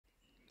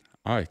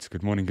All right,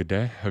 good morning, good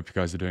day. Hope you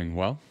guys are doing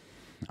well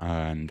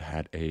and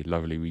had a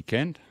lovely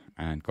weekend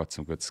and got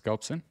some good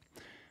scalps in.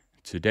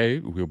 Today,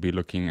 we'll be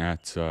looking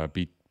at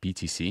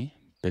BTC,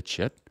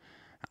 BitShit,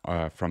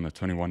 from the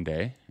 21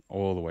 day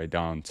all the way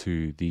down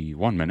to the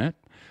 1 minute.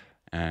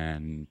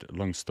 And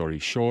long story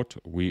short,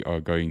 we are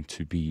going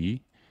to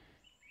be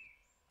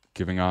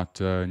giving out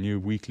a new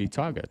weekly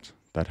target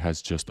that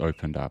has just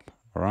opened up.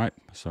 All right,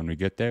 so when we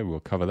get there,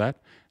 we'll cover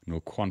that and we'll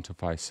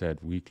quantify said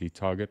weekly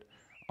target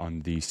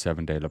on the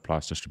 7-day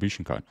Laplace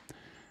distribution code.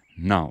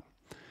 Now,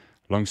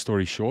 long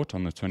story short,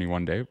 on the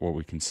 21 day, what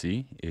we can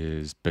see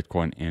is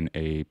Bitcoin in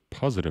a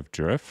positive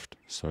drift,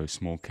 so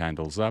small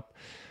candles up,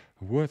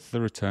 with the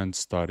returns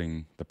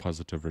starting, the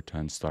positive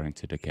returns starting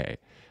to decay.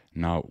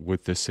 Now,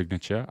 with this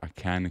signature, I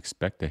can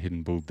expect a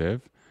hidden bull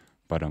div,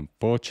 but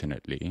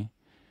unfortunately,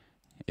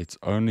 it's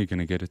only going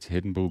to get its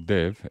hidden bull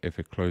div if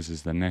it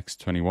closes the next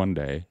 21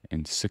 day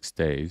in 6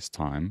 days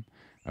time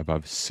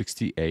above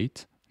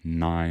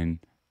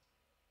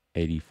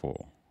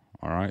 68,984.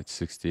 All right,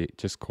 60,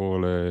 just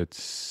call it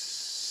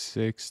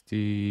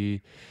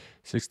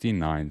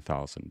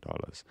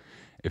 $69,000.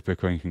 If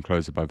Bitcoin can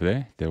close above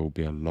there, there will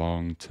be a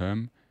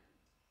long-term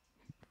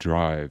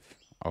drive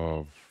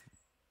of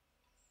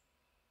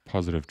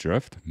positive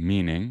drift,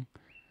 meaning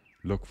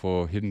look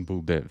for hidden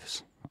bull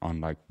divs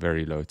on like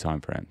very low time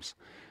frames.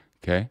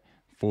 Okay,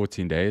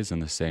 14 days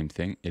and the same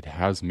thing. It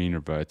has mean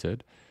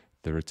reverted.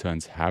 The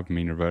returns have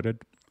mean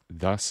reverted,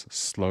 thus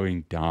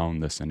slowing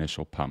down this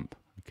initial pump.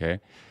 Okay,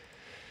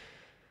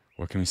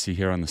 what can we see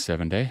here on the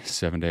 7-day?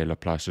 7-day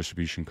Laplace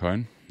distribution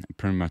cone.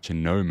 Pretty much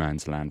in no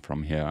man's land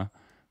from here.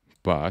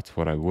 But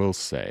what I will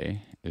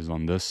say is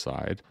on this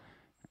side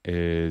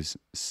is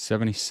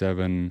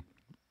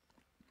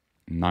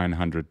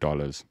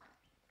 $77,900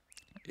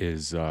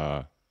 is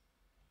the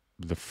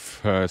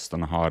first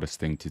and hardest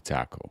thing to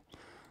tackle.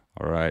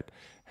 All right,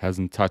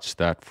 hasn't touched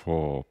that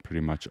for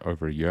pretty much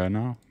over a year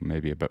now,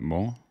 maybe a bit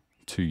more,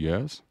 2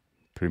 years,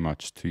 pretty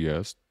much 2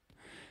 years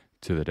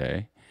to the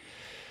day.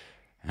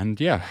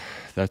 And yeah,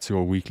 that's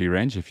your weekly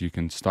range. If you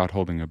can start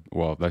holding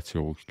that's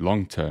your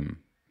long-term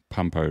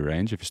pumpo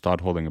range. If you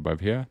start holding above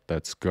here,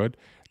 that's good.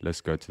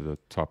 Let's go to the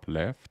top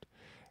left.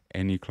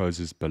 Any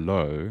closes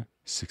below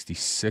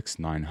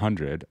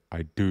 66,900,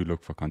 I do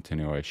look for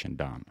continuation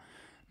down.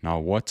 Now,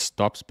 what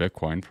stops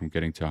Bitcoin from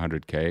getting to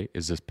 100K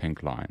is this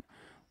pink line.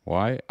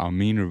 Why? Our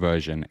mean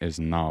reversion is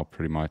now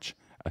pretty much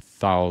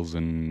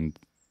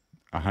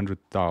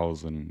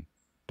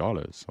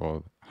 $100,000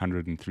 or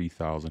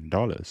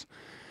 $103,000.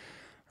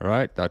 All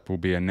right, that will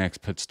be a next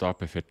pit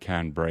stop if it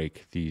can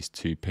break these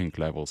two pink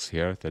levels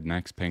here. The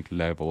next pink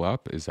level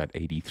up is at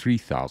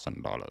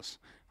 $83,000.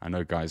 I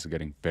know guys are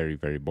getting very,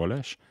 very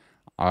bullish.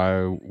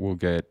 I will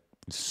get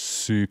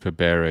super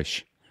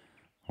bearish.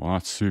 Well,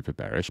 not super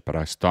bearish, but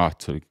I start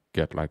to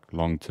get like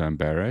long-term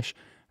bearish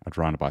at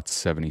around about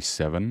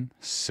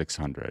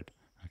 77,600.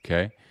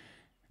 Okay,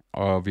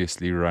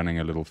 obviously running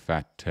a little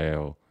fat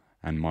tail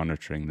and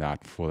monitoring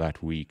that for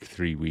that week,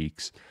 3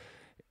 weeks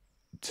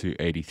to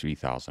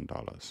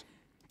 $83,000.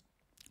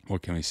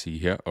 What can we see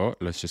here? Oh,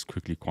 let's just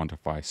quickly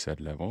quantify said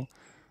level.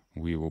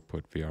 We will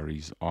put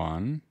VREs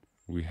on.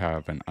 We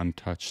have an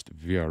untouched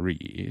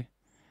VRE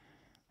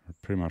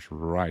pretty much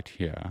right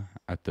here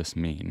at this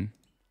mean.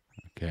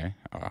 Okay,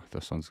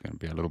 this one's going to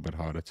be a little bit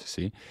harder to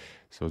see.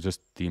 So we'll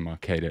just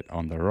demarcate it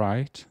on the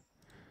right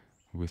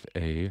with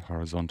a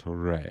horizontal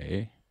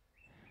ray.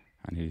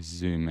 I need to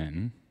zoom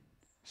in.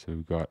 So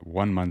we've got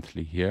 1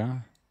 monthly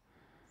here.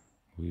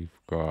 We've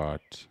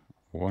got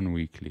 1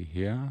 weekly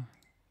here.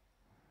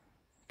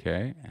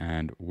 Okay,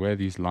 and where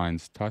these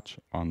lines touch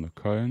on the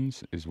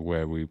cones is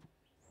where we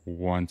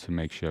want to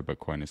make sure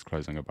Bitcoin is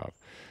closing above.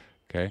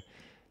 Okay,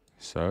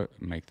 so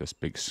make this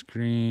big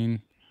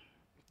screen.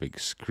 Big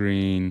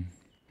screen.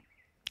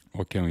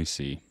 What can we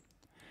see?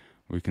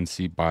 We can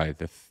see by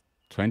the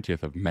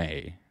 20th of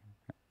May,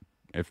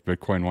 if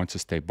Bitcoin wants to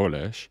stay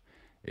bullish,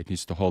 it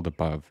needs to hold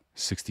above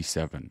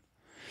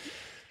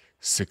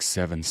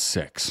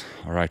 67,676.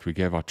 All right, we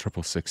gave our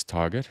 666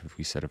 target. If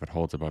we said if it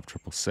holds above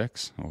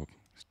 666 or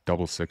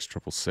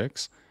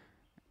 666,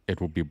 it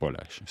will be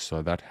bullish.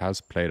 So that has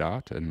played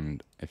out,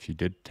 and if you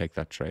did take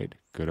that trade,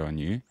 good on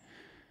you.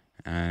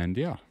 And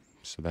yeah,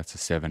 so that's a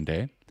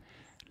 7-day.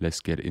 Let's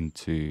get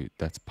into,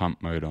 that's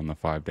pump mode on the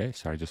 5-day.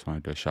 So I just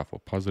want to do a shuffle.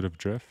 Positive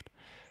drift,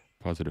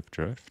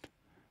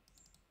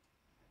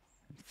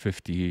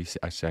 50 is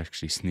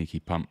actually sneaky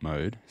pump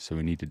mode. So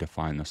we need to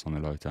define this on the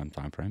low term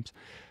timeframes.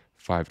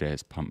 5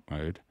 days pump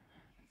mode.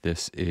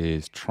 This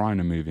is trying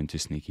to move into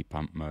sneaky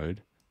pump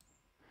mode.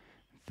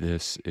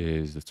 This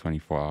is the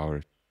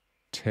 24-hour,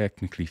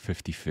 technically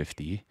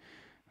 50-50.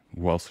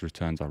 Whilst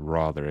returns are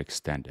rather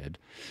extended.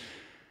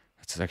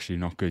 It's actually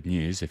not good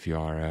news if you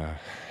are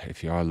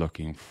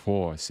looking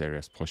for a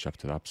serious push up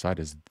to the upside,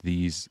 as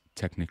these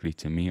technically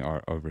to me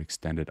are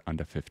overextended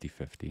under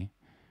 50-50.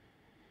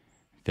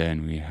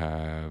 Then we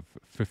have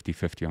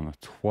 50-50 on a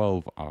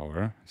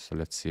 12-hour. So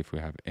let's see if we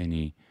have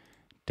any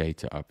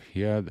data up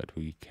here that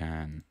we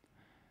can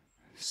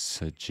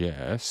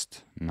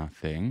suggest.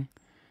 Nothing.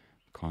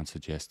 can't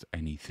suggest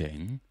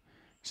anything.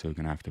 So we're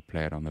going to have to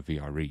play it on the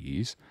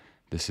VREs.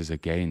 This is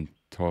again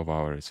 12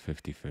 hours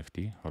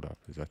 50-50. Hold up,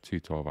 is that 2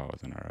 12 hours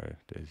in a row?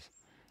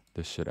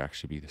 This should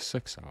actually be the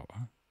 6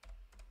 hour.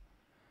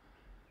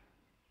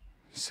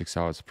 6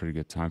 hours is a pretty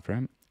good time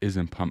frame. Is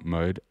in pump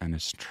mode and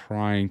is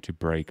trying to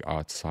break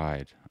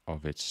outside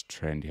of its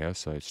trend here.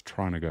 So it's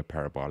trying to go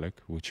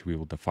parabolic, which we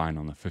will define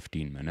on the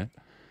 15-minute.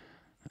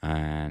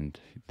 And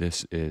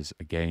this is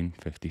again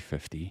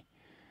 50-50.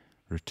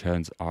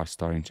 Returns are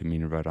starting to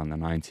mean revert on the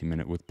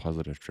 90-minute with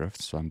positive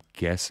drift. So I'm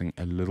guessing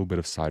a little bit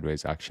of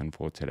sideways action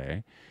for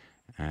today.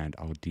 And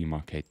I'll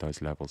demarcate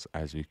those levels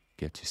as we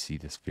get to see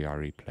this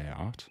VRE play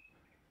out.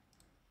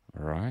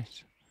 All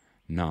right.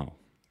 Now,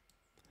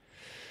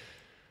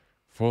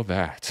 for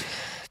that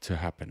to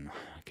happen,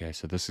 okay,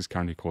 so this is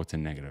currently caught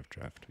in negative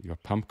drift. Your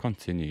pump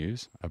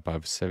continues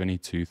above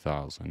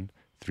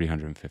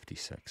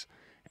 72,356.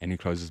 Any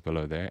closes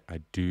below there, I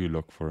do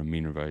look for a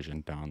mean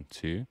reversion down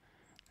to,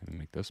 let me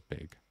make this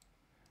big,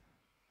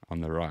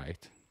 on the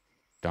right,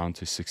 down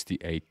to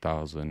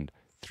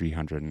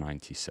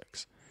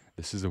 68,396.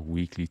 This is a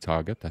weekly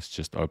target that's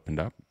just opened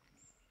up,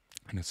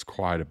 and it's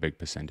quite a big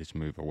percentage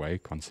move away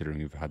considering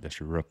we've had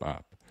this rip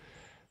up.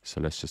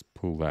 So let's just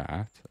pull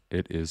that.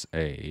 It is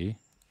a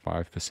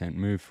 5%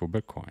 move for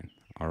Bitcoin.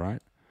 All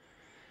right.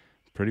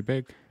 Pretty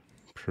big.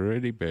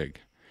 Pretty big.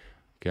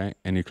 Okay.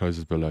 Any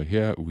closes below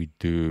here, we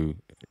do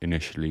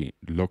initially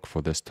look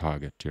for this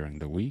target during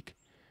the week.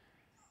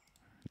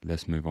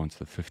 Let's move on to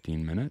the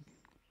 15-minute.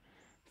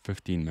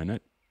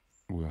 15-minute,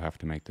 we'll have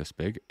to make this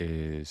big,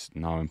 is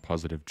now in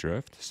positive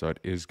drift. So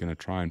it is going to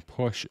try and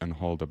push and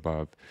hold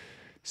above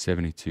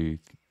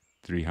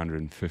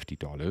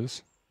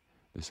 $72,350.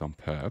 This on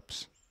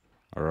perps.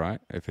 All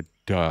right. If it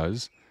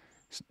does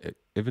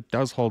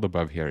hold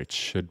above here, it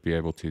should be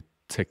able to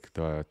tick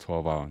the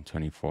 12-hour and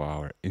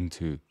 24-hour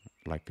into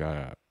like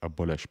a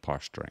bullish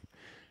posturing.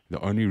 The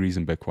only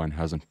reason Bitcoin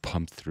hasn't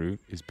pumped through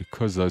is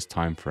because those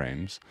time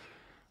frames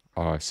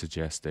are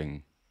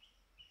suggesting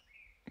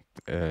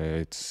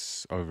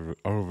it's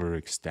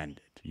overextended,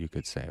 you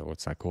could say, or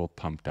it's like all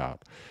pumped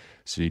out.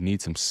 So you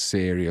need some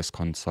serious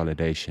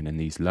consolidation in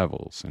these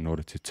levels in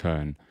order to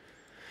turn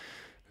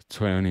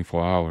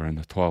 24-hour and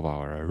the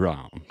 12-hour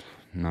around.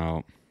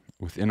 Now,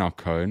 within our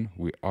cone,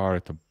 we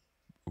are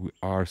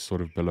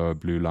sort of below a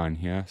blue line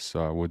here.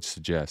 So I would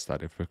suggest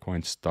that if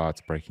Bitcoin starts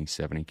breaking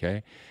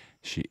 70K,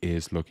 she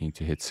is looking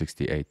to hit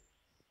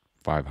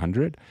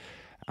 68,500.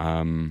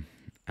 And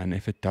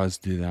if it does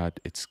do that,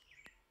 it's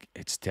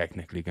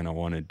technically going to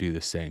want to do the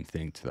same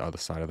thing to the other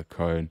side of the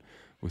cone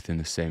within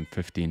the same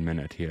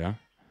 15-minute here.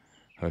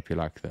 Hope you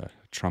like the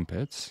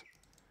trumpets.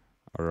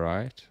 All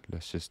right,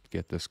 let's just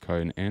get this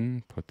cone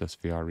in, put this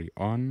VRE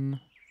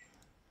on.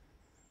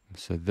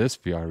 So this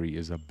VRE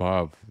is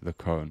above the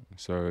cone.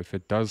 So if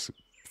it does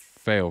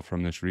fail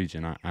from this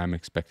region, I'm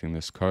expecting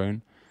this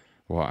cone,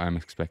 or I'm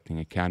expecting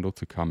a candle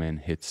to come in,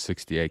 hit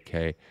 68K,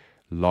 a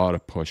lot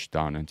of push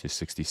down into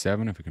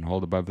 67. If we can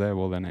hold above there,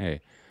 well then,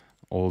 hey,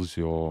 all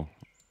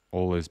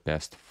is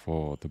best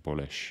for the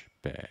bullish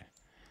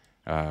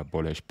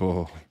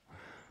bull.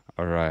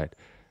 All right.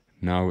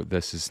 Now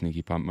this is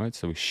sneaky pump mode,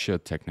 so we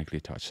should technically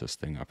touch this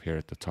thing up here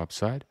at the top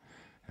side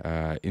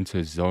into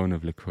a zone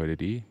of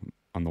liquidity.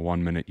 On the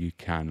 1 minute, you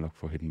can look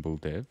for hidden bull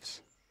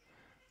divs.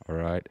 All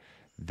right,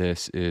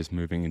 this is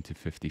moving into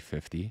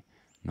 50-50.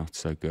 Not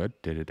so good.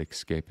 Did it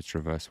escape its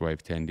reverse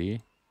wave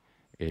 10D?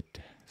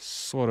 It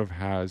sort of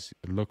has.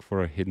 Look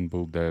for a hidden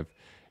bull div,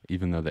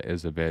 even though there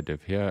is a bear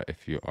div here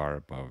if you are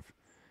above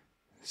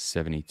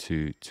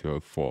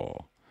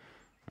 72,204.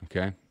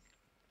 Okay,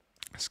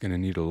 it's going to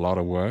need a lot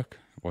of work.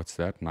 What's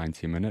that?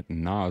 90-minute.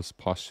 Now it's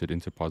postured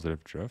into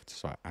positive drift.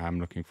 So I am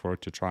looking for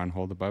it to try and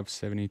hold above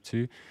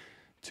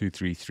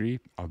 72,233.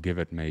 I'll give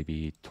it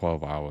maybe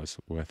 12 hours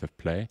worth of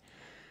play.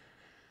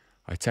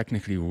 I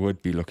technically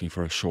would be looking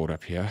for a short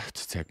up here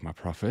to take my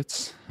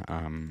profits.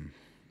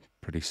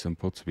 Pretty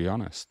simple, to be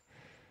honest.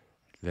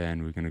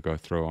 Then we're going to go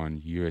throw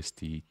on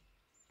USDT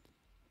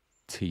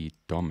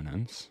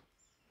dominance.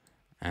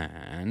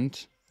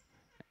 And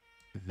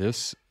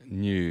this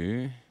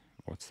new...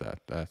 What's that?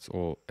 That's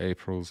all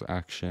April's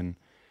action.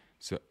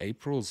 So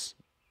April's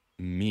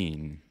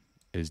mean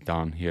is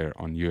down here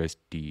on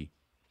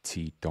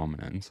USDT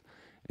dominance,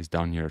 is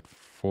down here at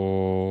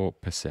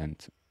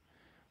 4%,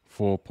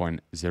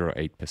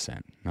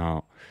 4.08%.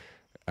 Now,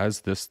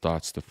 as this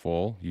starts to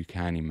fall, you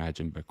can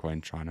imagine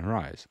Bitcoin trying to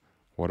rise.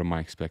 What are my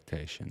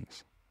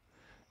expectations?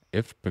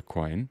 If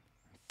Bitcoin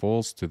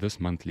falls to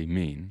this monthly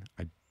mean,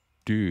 I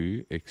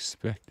do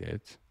expect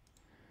it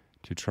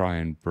to try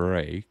and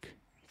break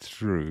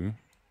through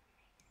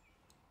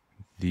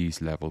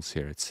these levels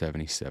here at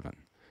 77.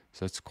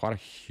 So it's quite a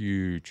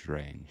huge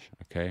range,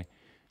 okay?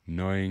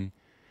 Knowing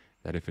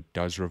that if it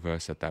does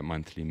reverse at that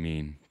monthly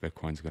mean,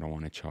 Bitcoin's going to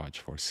want to charge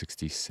for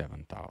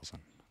 67,000.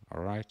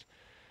 All right,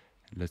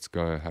 let's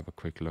go have a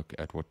quick look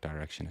at what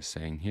direction is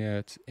saying here.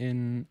 It's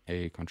in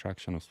a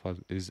contraction of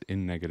is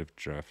in negative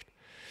drift.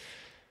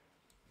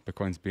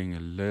 Bitcoin's being a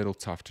little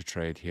tough to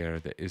trade here.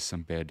 There is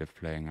some bear div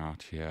playing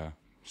out here.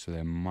 So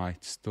there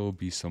might still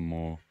be some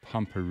more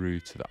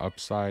pumperoo to the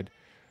upside,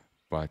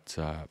 but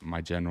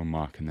my general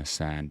mark in the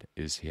sand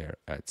is here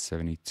at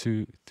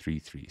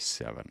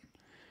 72,337.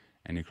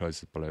 Any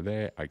closes below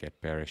there, I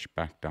get bearish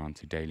back down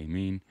to daily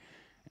mean.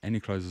 Any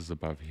closes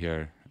above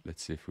here,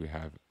 let's see if we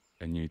have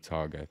a new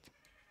target.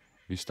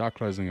 If you start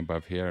closing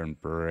above here and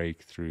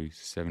break through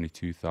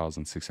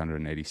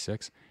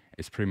 72,686,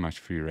 it's pretty much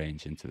free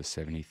range into the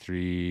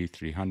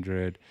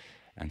 73,300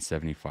 and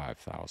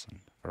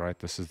 75,000. All right,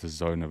 this is the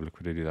zone of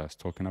liquidity that I was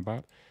talking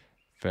about.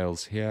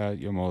 Fails here,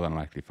 you'll more than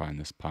likely find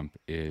this pump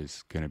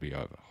is going to be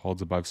over.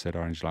 Holds above said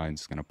orange line,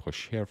 is going to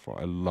push here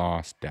for a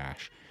last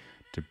dash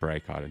to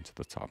break out into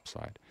the top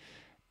side.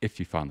 If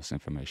you found this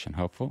information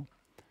helpful,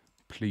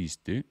 please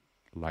do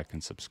like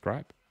and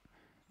subscribe.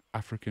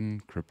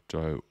 African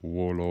Crypto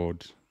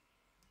Warlord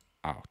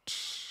out.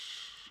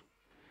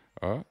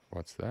 Oh,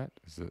 what's that?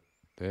 Is it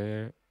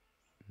there,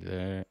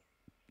 there,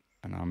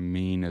 and our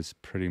mean is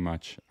pretty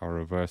much our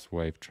reverse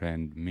wave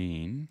trend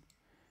mean.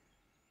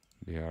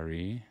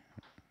 BRE.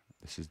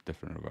 This is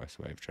different reverse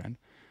wave trend,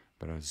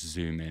 but I'll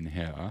zoom in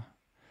here.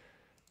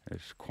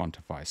 Let's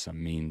quantify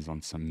some means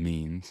on some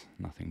means.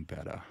 Nothing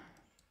better.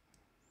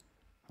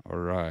 All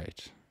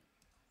right.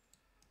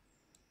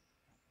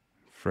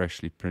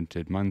 Freshly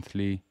printed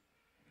monthly.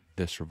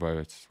 This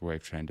reverse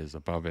wave trend is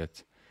above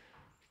it.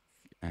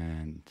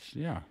 And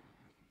yeah,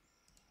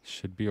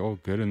 should be all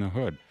good in the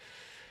hood.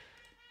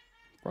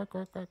 Quack,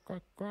 quack, quack,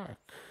 quack, quack.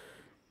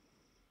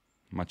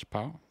 Much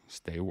power.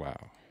 Stay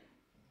well.